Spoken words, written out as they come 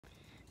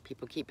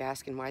People keep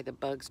asking why the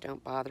bugs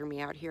don't bother me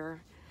out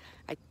here.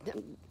 I,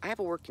 I have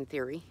a working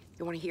theory.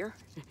 You want to hear?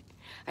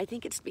 I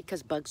think it's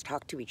because bugs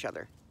talk to each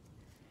other.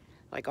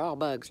 Like all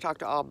bugs talk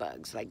to all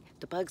bugs. Like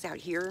the bugs out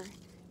here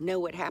know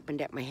what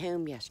happened at my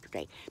home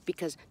yesterday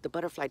because the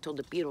butterfly told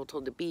the beetle,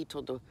 told the bee,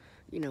 told the,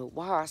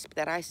 wasp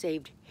that I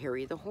saved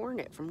Harry the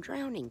Hornet from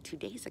drowning 2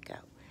 days ago.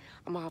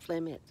 I'm off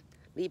limits.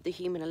 Leave the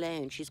human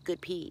alone. She's good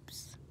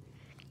peeps.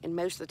 And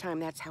most of the time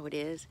that's how it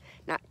is.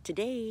 Not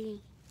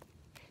today.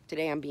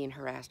 Today I'm being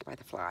harassed by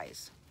the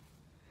flies.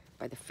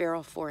 By the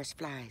feral forest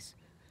flies.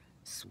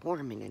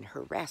 Swarming and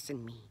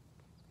harassing me.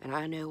 And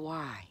I know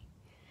why.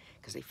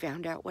 Because they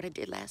found out what I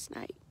did last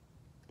night.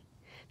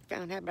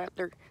 Found out about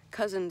their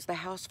cousins, the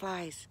house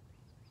flies.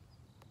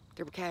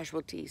 They were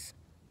casualties.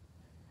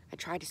 I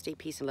tried to stay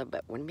peace and love,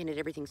 but one minute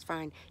everything's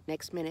fine.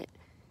 Next minute,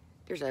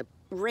 there's a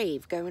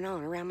rave going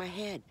on around my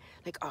head.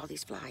 Like all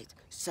these flies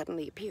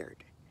suddenly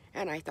appeared.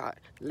 And I thought,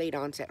 late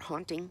onset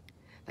haunting.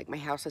 Like my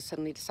house has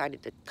suddenly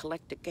decided to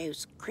collect a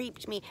ghost.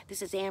 Creeped me.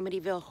 This is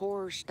Amityville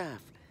horror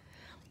stuff.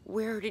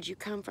 Where did you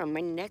come from?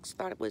 My next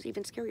thought was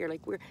even scarier.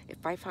 Like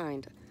if I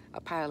find a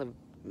pile of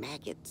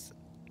maggots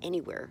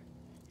anywhere,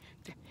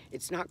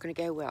 it's not going to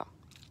go well.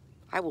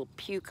 I will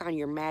puke on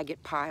your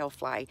maggot pile,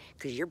 fly,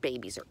 because your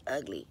babies are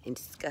ugly and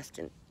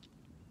disgusting.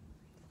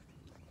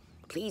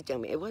 Please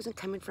don't. It wasn't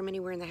coming from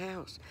anywhere in the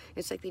house.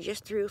 It's like they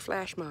just threw a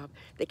flash mob.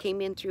 They came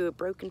in through a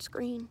broken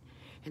screen,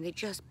 and they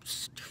just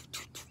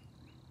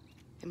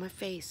in my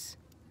face.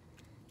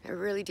 I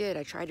really did.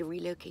 I tried to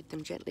relocate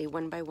them gently,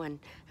 one by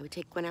one. I would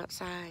take one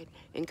outside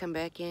and come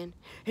back in,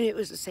 and it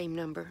was the same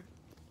number.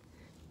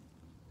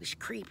 It was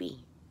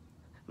creepy.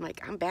 I'm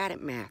like, I'm bad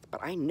at math,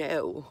 but I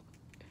know.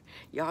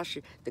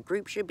 The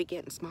group should be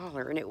getting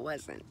smaller, and it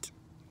wasn't.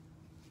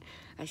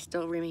 I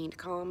still remained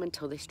calm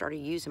until they started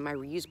using my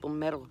reusable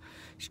metal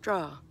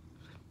straw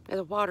as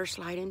a water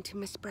slide into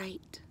my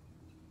Sprite.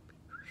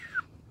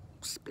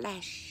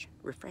 Splash.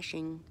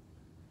 Refreshing.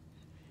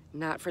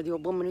 Not for the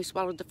old woman who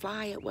swallowed the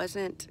fly, it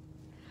wasn't.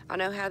 I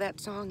know how that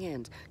song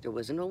ends. There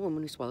was an old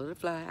woman who swallowed a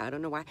fly. I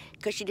don't know why.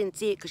 Because she didn't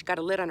see it, because she got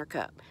a lid on her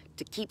cup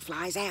to keep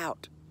flies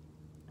out.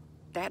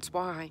 That's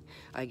why.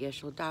 I guess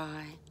she'll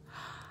die.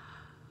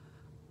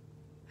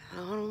 I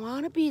don't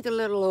want to be the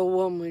little old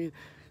woman who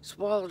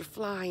swallowed a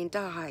fly and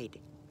died.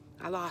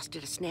 I lost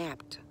it. I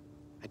snapped.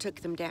 I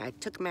took them down. I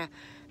took them out.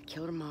 I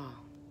killed them all.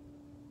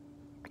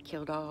 I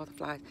killed all the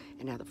flies.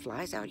 And now the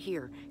flies out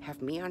here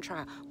have me on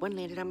trial. One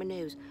landed on my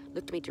nose,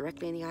 looked me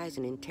directly in the eyes,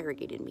 and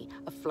interrogated me.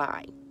 A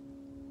fly.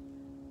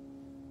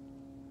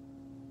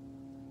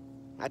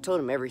 I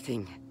told him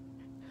everything.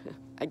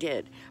 I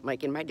did.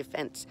 Like, in my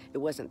defense, it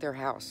wasn't their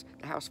house.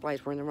 The house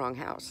flies were in the wrong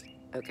house,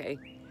 okay?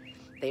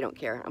 They don't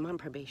care. I'm on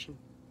probation.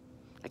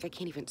 Like, I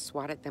can't even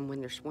swat at them when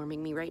they're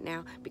swarming me right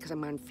now because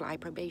I'm on fly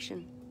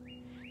probation.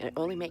 And it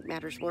only makes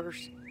matters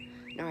worse.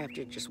 Now I have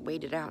to just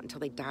wait it out until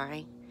they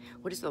die.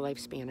 What is the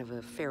lifespan of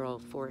a feral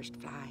forest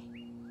fly?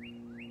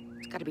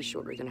 It's got to be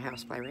shorter than a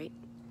housefly, right?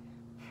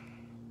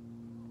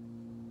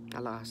 I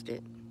lost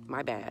it.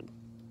 My bad.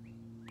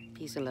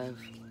 Peace and love.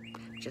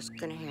 Just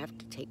gonna have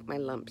to take my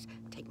lumps,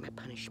 take my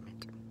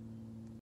punishment.